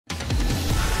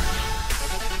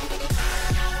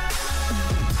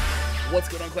What's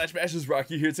going on, Clash Mashers?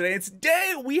 Rocky here today, and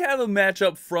today we have a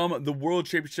matchup from the World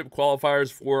Championship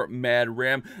Qualifiers for Mad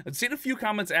RAM. I've seen a few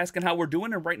comments asking how we're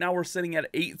doing, and right now we're sitting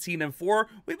at 18-4.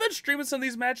 We've been streaming some of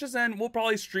these matches, and we'll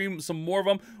probably stream some more of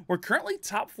them. We're currently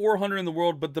top 400 in the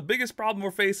world, but the biggest problem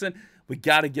we're facing, we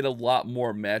got to get a lot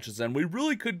more matches in. We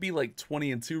really could be like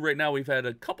 20-2 right now. We've had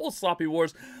a couple of sloppy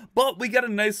wars, but we got a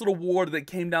nice little war that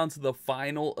came down to the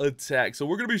final attack. So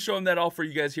we're going to be showing that off for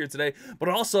you guys here today, but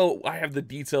also I have the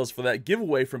details for that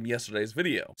giveaway from yesterday's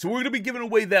video. So we're going to be giving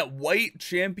away that white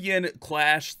champion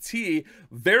Clash tee,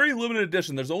 very limited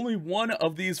edition. There's only one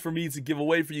of these for me to give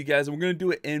away for you guys, and we're going to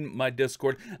do it in my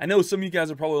Discord. I know some of you guys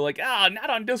are probably like, not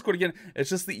on Discord again. It's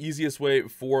just the easiest way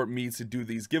for me to do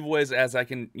these giveaways, as I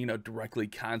can, directly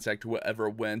contact whoever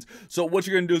wins. So what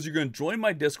you're going to do is you're going to join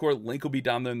my Discord. Link will be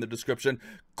down there in the description.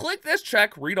 Click this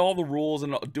check, read all the rules,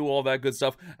 and do all that good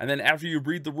stuff. And then after you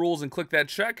read the rules and click that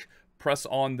check, press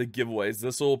on the giveaways.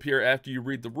 This will appear after you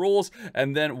read the rules,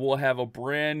 and then we'll have a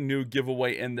brand new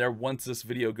giveaway in there once this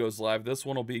video goes live. This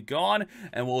one will be gone,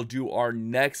 and we'll do our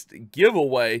next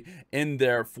giveaway in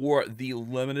there for the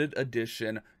limited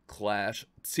edition Clash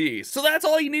tee. So that's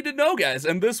all you need to know, guys,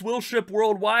 and this will ship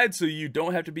worldwide, so you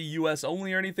don't have to be US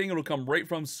only or anything. It'll come right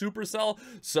from Supercell,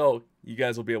 so you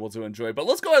guys will be able to enjoy it. But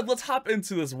let's go ahead, let's hop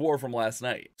into this war from last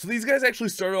night. So these guys actually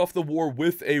started off the war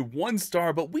with a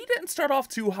 1-star, but we didn't start off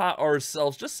too hot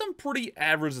ourselves. Just some pretty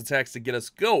average attacks to get us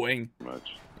going.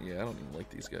 Much. Yeah, I don't even like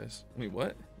these guys. Wait,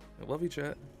 what? I love you,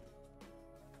 chat.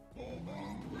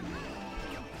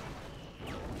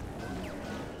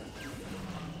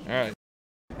 Alright.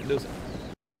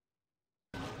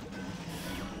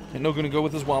 Hendo gonna go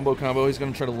with his Wombo combo. He's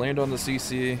gonna try to land on the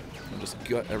CC and just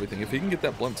gut everything. If he can get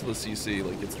that blunt to the CC,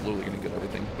 like, it's literally gonna gut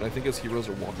everything. But I think his heroes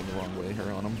are walking the wrong way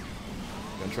here on him.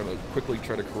 Gonna try to quickly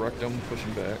try to correct him, push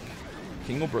him back.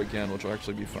 King will break in, which will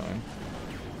actually be fine.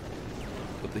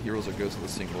 But the heroes will go to the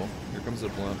single. Here comes the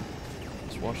blunt.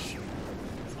 Just watch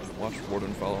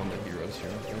Warden following the heroes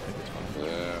here. I think it's fine.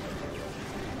 Yeah.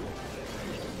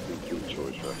 Good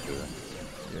choice right there.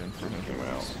 Yeah, in front of him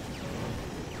out.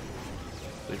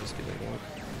 They just get it up.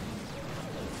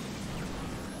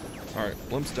 Alright,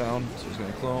 Blimp's down, so he's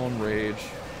gonna clone, rage.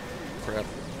 Crap.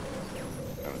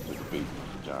 Kind of took a big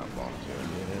giant bombs here.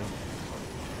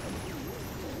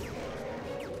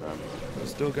 Yeah.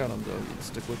 Still got him though.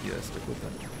 Stick with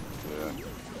that. Yeah.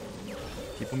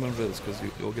 Keep him in Viz, because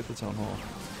you'll get the town hall.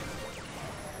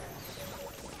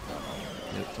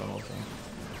 Yep, town hall time.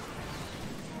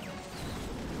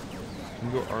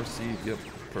 Can we go RC? Yep,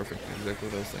 perfect. Exactly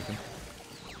what I was thinking.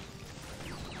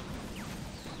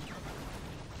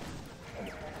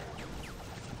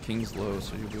 King's low,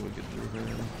 so you'll be able to get through her.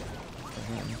 You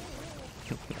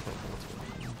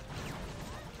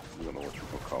don't know what you're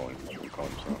calling. What you're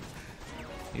calling son.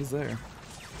 He's there.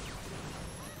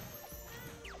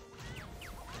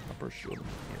 Upper shield.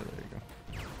 Yeah, there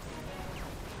you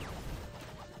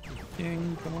go.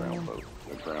 King, come on. Ground boat.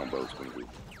 The ground boat's gonna be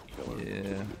killer.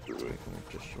 Yeah.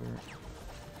 Just short.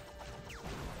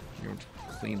 You're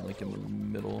clean, like in the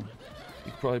middle.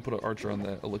 You could probably put an archer on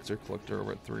that elixir collector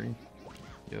over at 3.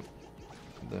 Yep.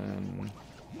 Then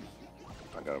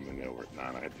I got him in there over at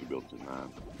 9. I had 2 builds at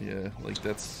 9. yeah, like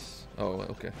that's. Oh,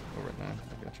 okay. Over at 9.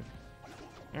 I got you.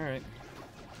 All right.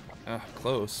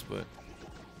 Close, but.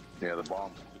 Yeah, the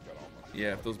bombs got all my.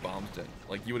 Yeah, if those bombs didn't,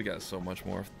 like, you would have got so much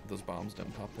more if those bombs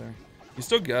didn't pop there. You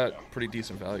still got pretty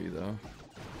decent value though.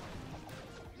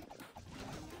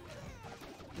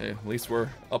 Hey, at least we're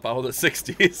up out of the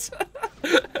 60s.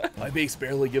 My base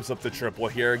barely gives up the triple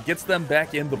here. Gets them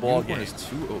back in the ball game. Is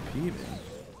too OP, man.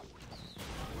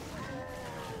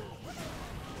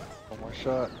 One more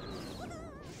shot.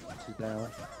 He's down.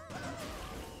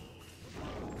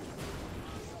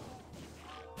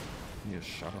 Need a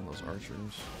shot on those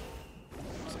archers.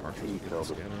 The archers will get the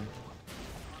scanner.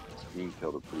 You can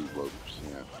tell the pretty low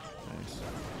percent. Nice.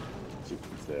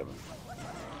 67.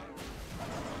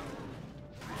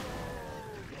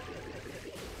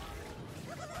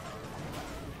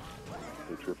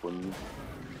 They tripling you.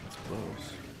 It's close.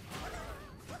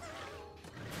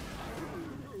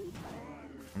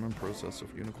 I'm in process of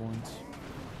unicorns.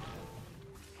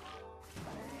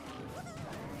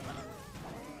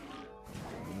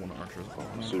 One archer's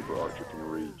above me. Super archer can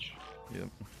reach. Yep.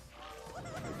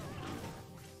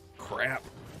 Crap.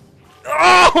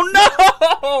 Oh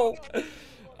no!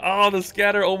 Oh, the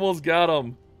scatter almost got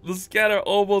him. The scatter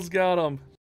almost got him.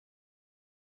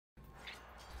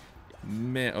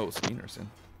 Man, oh, Skeenes in.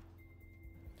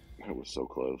 It was so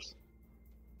close.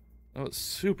 That was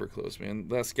super close, man.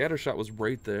 That scatter shot was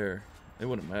right there. It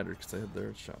wouldn't matter because they had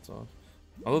their shots off.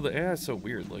 Although the AI is so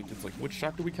weird, like it's like which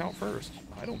shot do we count first?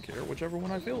 I don't care, whichever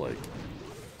one I feel like.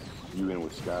 You in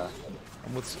with Sky?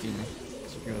 I'm with Skeenes.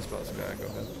 So if you want to spot Sky, go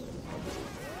ahead.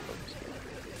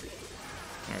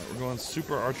 Alright, we're going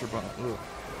Super Archer Bomb. Ugh.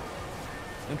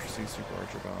 Interesting Super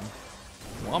Archer Bomb.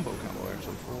 Wombo combo,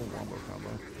 actually. Full Wombo combo.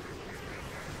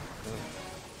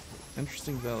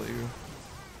 Interesting value.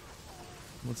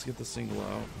 Let's get the single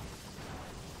out.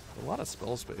 A lot of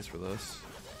spell space for this.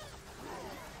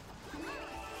 I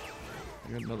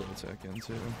got another attack in,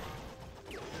 too.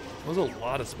 There's a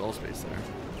lot of spell space there.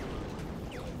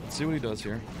 Let's see what he does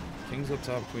here. King's up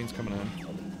top, Queen's coming in.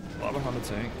 Lava behind the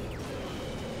tank.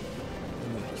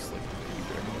 And then just like Hcky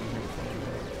DragBat in here.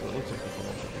 That looks like the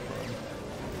funnel should be fine.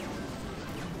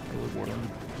 Really ward him,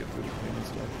 get through the Queen and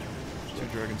stuff. Two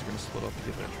dragons are gonna split up to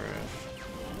get that trash.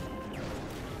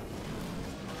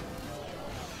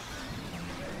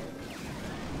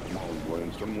 Come on,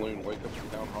 Williams. Some loon, wake up from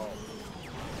town hall.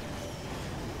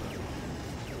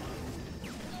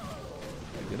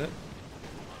 Get it?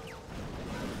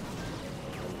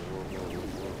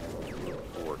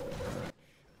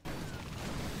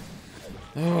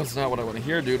 Oh, it's not what I want to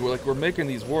hear, dude. We're making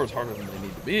these wars harder than they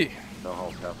need to be. Town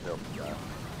hall's half help, guy.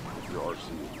 Your RC is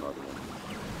not in.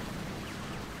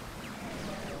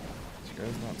 This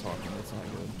guy's not talking. That's not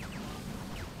good.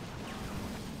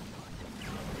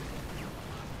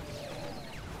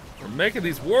 We're making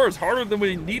these wars harder than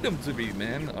we need them to be,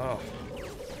 man. Oh.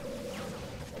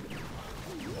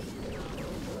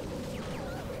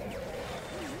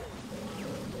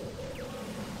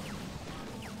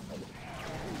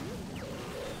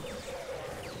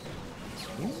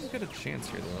 Queen's got a chance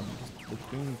here, though. The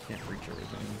Queen can't reach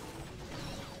everything.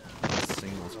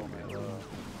 Singles for me, though.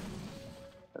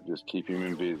 Just keep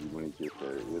him busy when he gets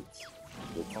there.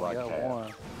 It's like got half.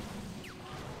 one.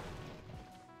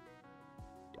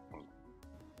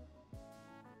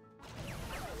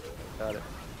 Got it.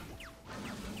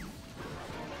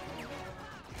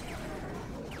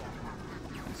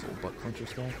 This little butt cruncher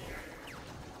stuff.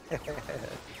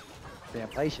 Damn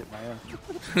patient, man.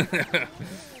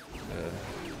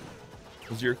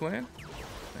 Was your clan?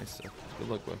 Nice stuff. Good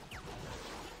luck, bud.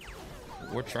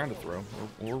 We're trying to throw.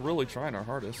 We're really trying our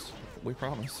hardest. We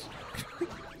promise.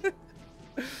 That's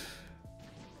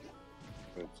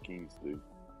Skeenes, dude.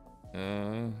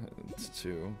 It's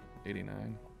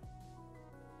 289.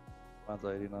 Mine's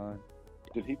 89.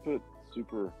 Did he put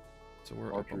super So we're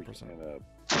up archers 1%. and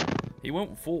He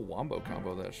went full Wombo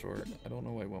combo that short. I don't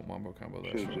know why he went Wombo combo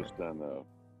that should have short. just done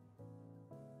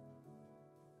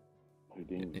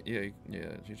Houdini. Yeah,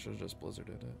 he should have just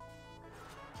blizzarded it.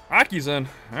 Hocky's in.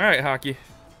 Alright, Hcky.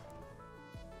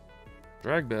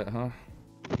 DragBat, huh?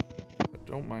 I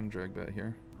don't mind DragBat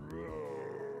here.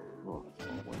 Oh, that's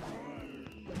one way.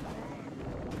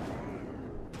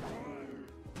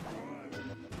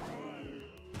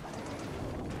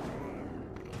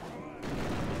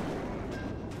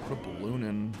 Put a balloon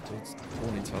in so it's pull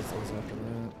any Teslas after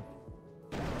that.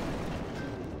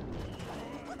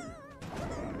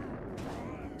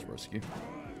 It's risky.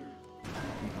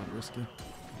 Not risky.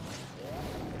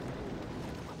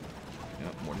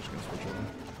 Yep, we're just gonna switch over.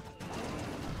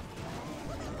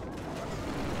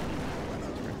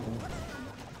 That's very cool.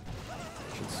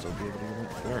 Should still be able to get it.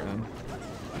 They're in.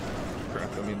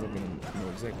 Crap, that means I'm gonna know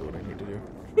exactly what I need to do.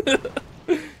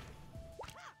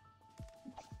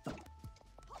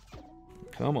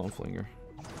 Come on, Flinger.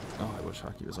 Oh, I wish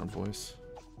Hcky was on voice.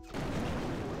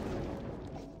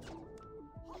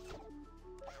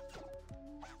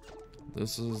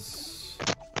 This is...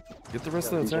 Get the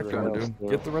rest of the attack going, dude.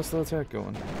 Get the rest of the attack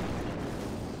going.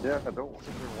 Yeah, I don't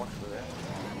sit there and watch for that.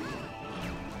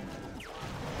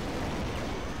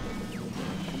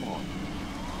 Come on.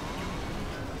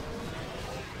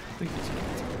 I think he's gonna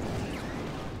attack.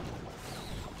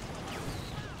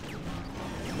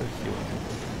 They're healing.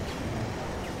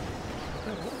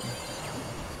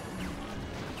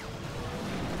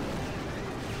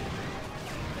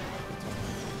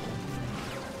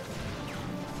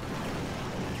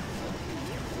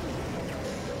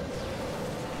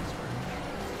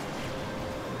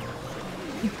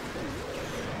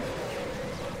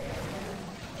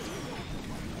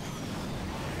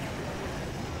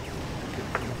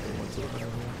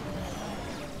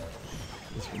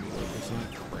 This can be like this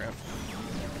crap.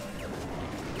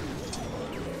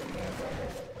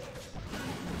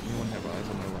 Anyone have eyes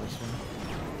on my last one?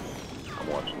 I'm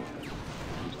watching.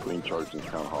 He's clean charged in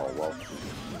town hall while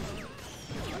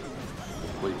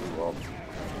completely well.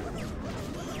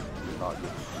 He's not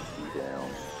getting me down.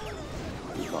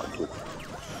 He's not getting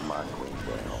my queen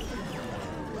down.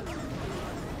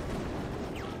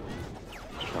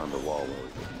 He's trying to wall over.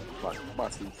 My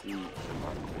CC and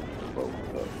my CC are both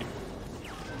up.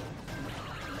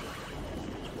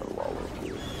 Got a lot of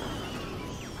good.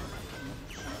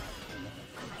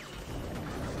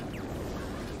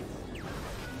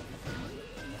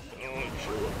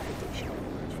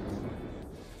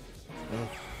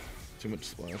 Too much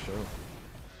splash out.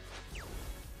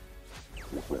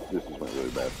 This has went really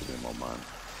bad for them on mine.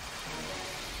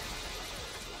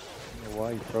 I don't know why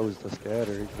he froze the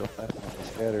scatter. He go fast on the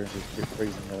scatter and just keep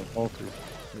freezing the multi. Yeah,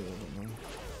 I don't know.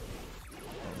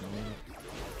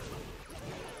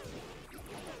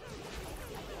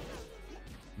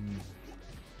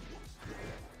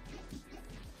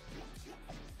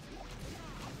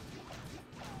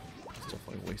 It's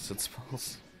definitely wasted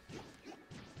spells.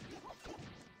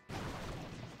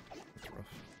 That's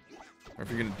rough. Or if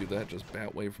you're gonna do that, just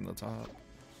bat wave from the top.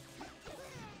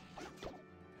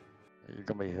 You're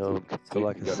gonna be held to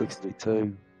like a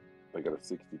 62. They got a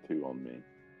 62 on me.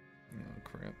 Oh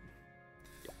crap.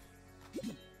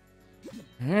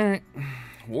 Alright.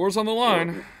 War's on the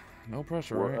line. No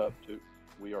pressure, right?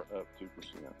 We are up 2%.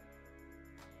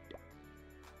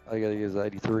 I gotta use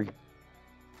 83.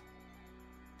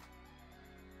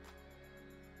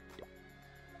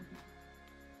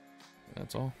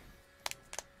 That's all.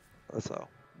 That's all.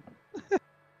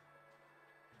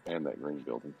 And that green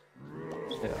building.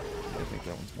 Yeah. I think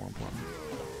that one's more important.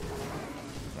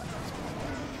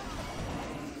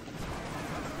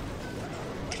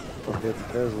 Go ahead and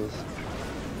Teslas.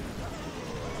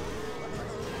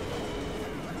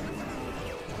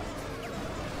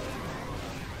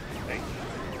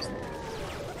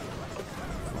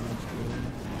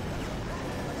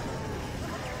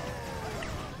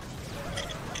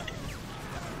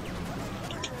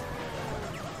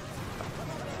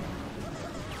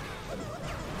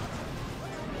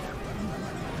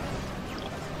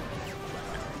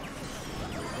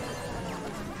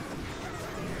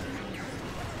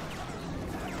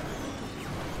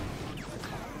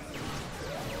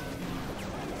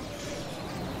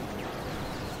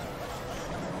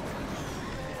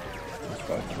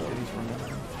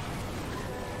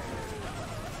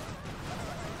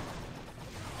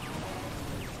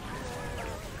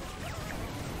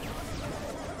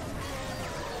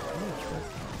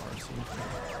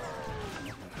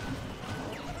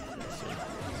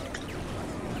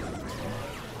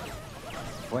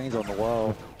 Wayne's on the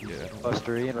wall. Yeah.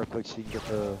 Buster in real quick so you can get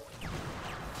the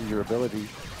use your ability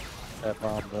at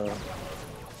bomb the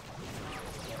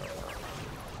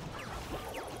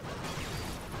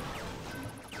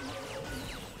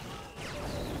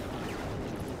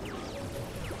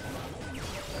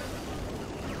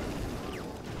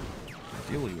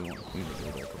Ideally, we want Queen to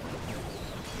go back.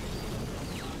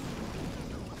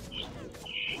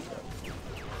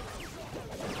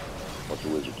 Watch the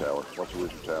wizard tower. Watch the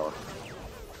wizard tower.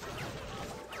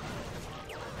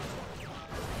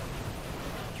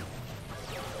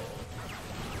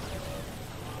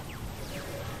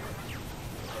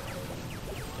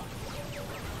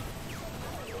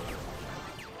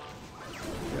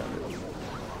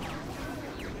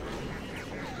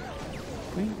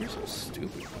 Queen, you're so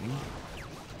stupid, Queen.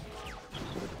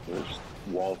 There's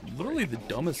wall. Literally the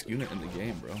dumbest unit in the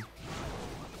game, bro.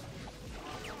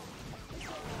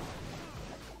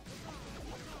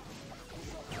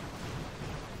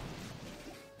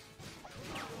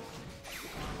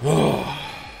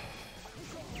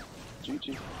 GG.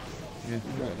 Yeah, you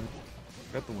got it.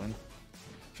 Got the win.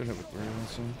 Should have a 3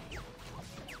 also.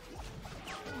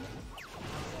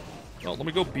 Well, let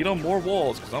me go beat on more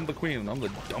walls, because I'm the queen, and I'm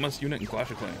the dumbest unit in Clash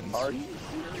of Clans. Are you?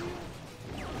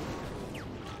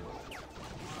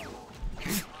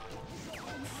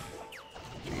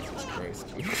 Jesus Christ,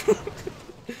 dude.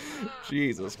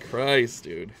 Jesus Christ,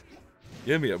 dude.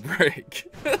 Give me a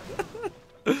break.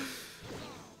 We'll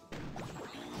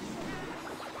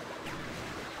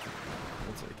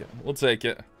take it. We'll take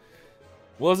it.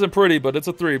 Wasn't pretty, but it's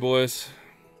a 3, boys.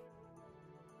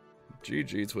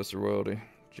 GG, Twister Royalty.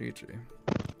 GG.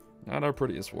 Not our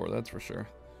prettiest war, that's for sure.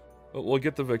 But we'll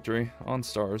get the victory on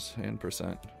stars and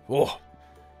percent. Whoa.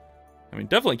 I mean,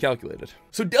 definitely calculated.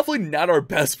 So definitely not our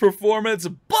best performance,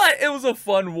 but it was a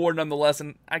fun war nonetheless,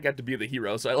 and I got to be the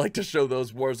hero, so I like to show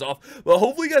those wars off. But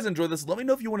hopefully you guys enjoyed this. Let me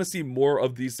know if you want to see more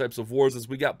of these types of wars, as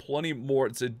we got plenty more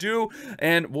to do,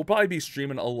 and we'll probably be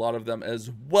streaming a lot of them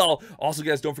as well. Also,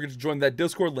 guys, don't forget to join that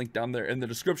Discord, link down there in the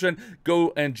description.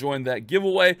 Go and join that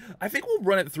giveaway. I think we'll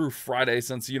run it through Friday,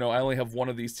 since, you know, I only have one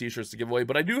of these t-shirts to give away,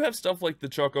 but I do have stuff like the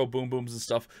Choco Boom Booms and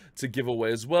stuff to give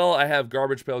away as well. I have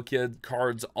Garbage Pail Kid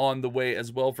cards on the way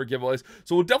as well for giveaways,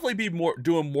 so we'll definitely be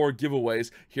doing more giveaways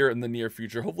here in the near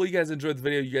future. Hopefully you guys enjoyed the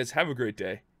video. You guys have a great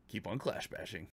day. Keep on clash bashing.